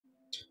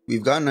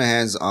we've gotten our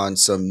hands on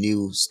some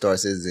new Star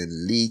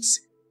Citizen leaks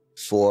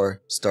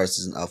for Star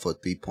Citizen Alpha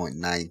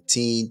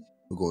 3.19.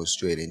 We're going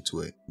straight into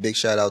it. Big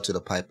shout out to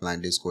the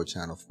Pipeline Discord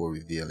channel for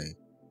revealing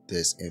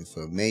this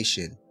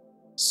information.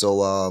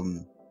 So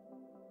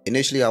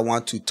initially I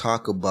want to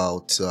talk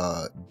about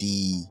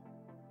the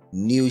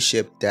new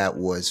ship that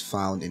was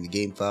found in the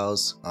game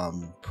files,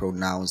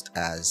 pronounced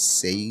as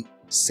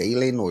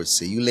Phaseone or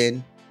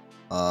Phaseone.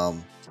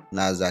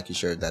 Not exactly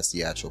sure if that's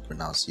the actual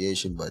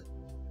pronunciation, but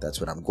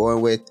that's what I'm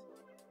going with.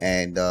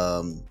 And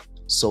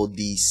so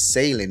the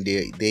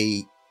Phaseone,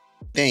 they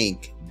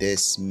think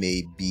this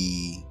may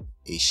be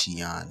a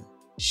XIAN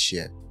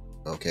ship.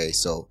 Okay,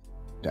 so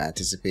they're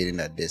anticipating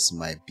that this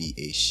might be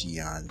a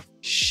XIAN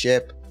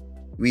ship.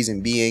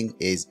 Reason being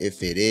is,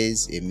 if it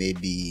is, it may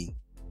be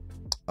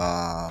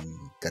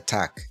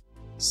Gatak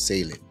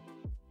Phaseone.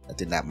 I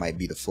think that might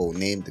be the full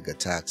name, the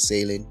Gatak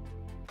Phaseone.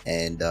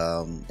 And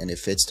it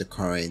fits the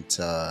current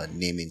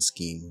naming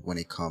scheme when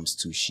it comes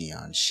to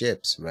XIAN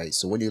ships, right?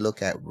 So when you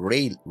look at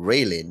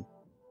Raylan,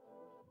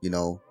 you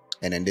know,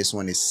 and then this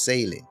one is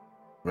Phaseone,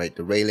 right?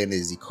 The Raylan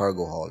is the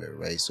cargo hauler,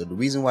 right? So the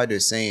reason why they're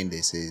saying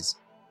this is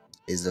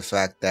the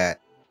fact that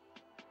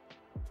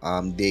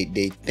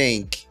they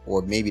think,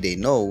 or maybe they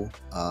know,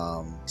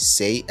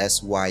 say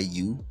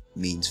SYU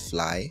means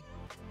fly,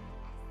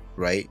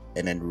 right?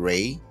 And then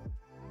Ray,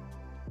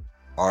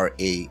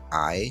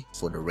 RAI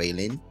for the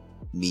Raylan,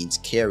 means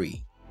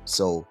carry.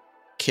 So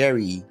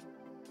carry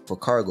for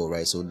cargo,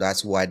 right? So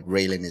that's why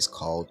Raylan is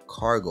called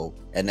cargo.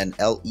 And then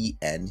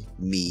LEN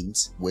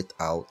means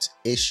without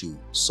issue.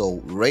 So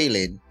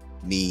Raylan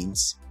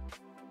means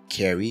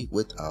carry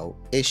without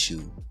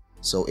issue.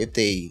 So if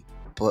they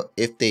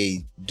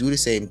do the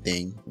same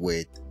thing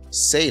with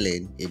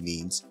Phaseone, it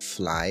means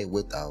fly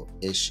without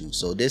issue.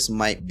 So this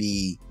might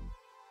be,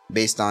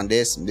 based on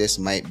this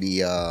might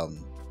be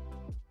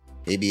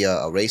maybe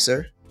a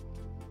racer,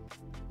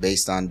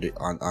 based on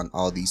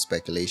all these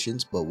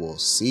speculations, but we'll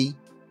see.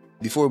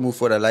 Before we move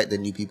forward, I'd like the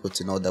new people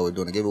to know that we're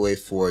doing a giveaway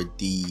for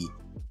the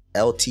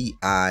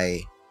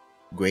LTI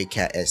Grey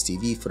Cat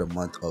STV for the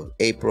month of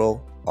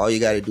April. All you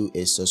got to do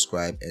is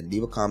subscribe and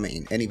leave a comment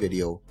in any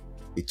video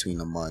between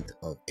the month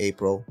of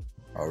April.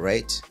 All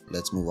right,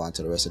 let's move on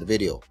to the rest of the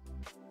video.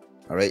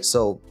 All right,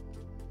 so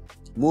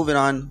moving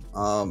on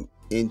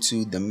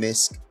into the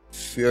MISC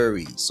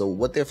Fury. So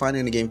what they're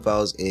finding in the game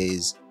files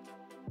is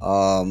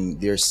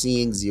they're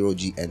seeing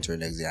 0G enter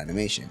and exit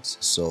animations.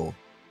 So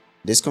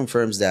this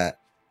confirms that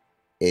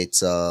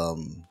it's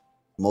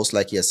most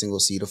likely a single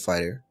seater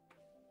fighter,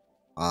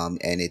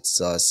 and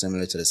it's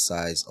similar to the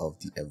size of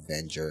the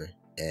Avenger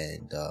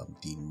and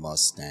the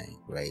Mustang,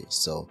 right?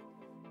 So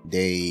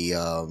they're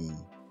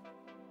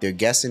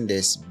guessing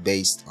this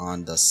based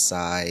on the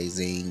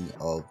sizing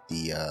of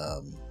the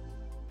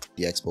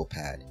expo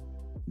pad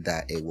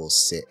that it will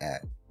sit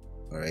at.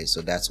 All right,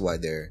 so that's why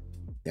they're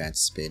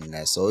anticipating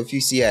that. So if you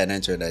see an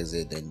enter and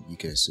exit, then you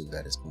can assume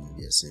that it's going to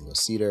be a single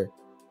seater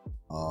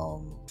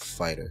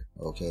fighter.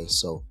 Okay,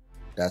 so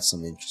that's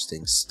some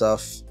interesting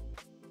stuff.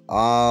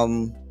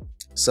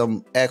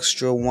 Some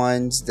extra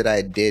ones that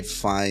I did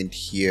find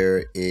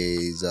here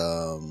is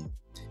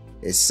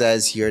it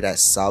says here that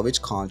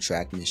salvage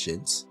contract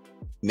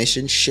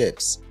mission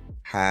ships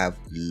have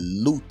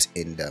loot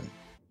in them.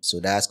 So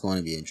that's going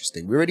to be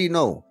interesting. We already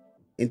know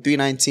in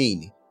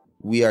 3.19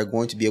 we are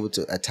going to be able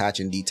to attach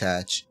and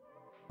detach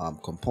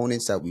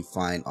components that we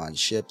find on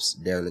ships,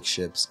 derelict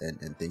ships,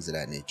 and things of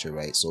that nature,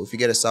 right? So if you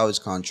get a salvage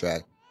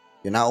contract,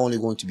 you're not only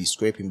going to be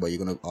scraping, but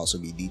you're going to also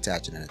be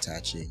detaching and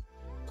attaching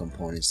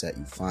components that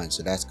you find.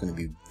 So that's going to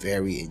be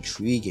very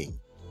intriguing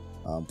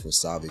for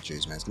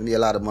salvagers, man. It's going to be a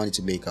lot of money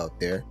to make out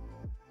there.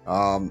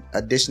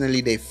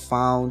 Additionally, they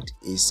found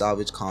a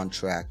salvage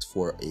contract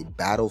for a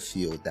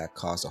battlefield that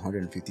costs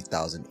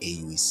 150,000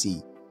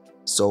 AUEC.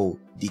 So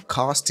the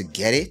cost to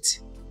get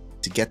it,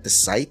 to get the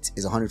site,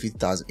 is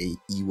 150,000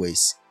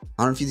 AUEC.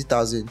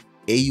 150,000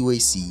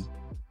 AUEC.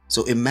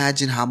 So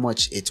imagine how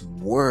much it's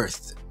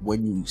worth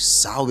when you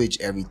salvage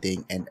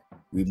everything and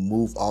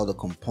remove all the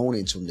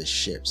components from the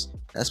ships.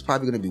 That's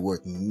probably going to be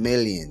worth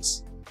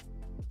millions,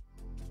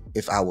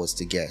 if I was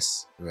to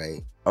guess,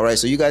 right? All right,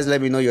 so you guys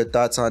let me know your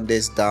thoughts on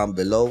this down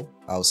below.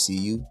 I'll see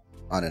you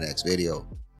on the next video.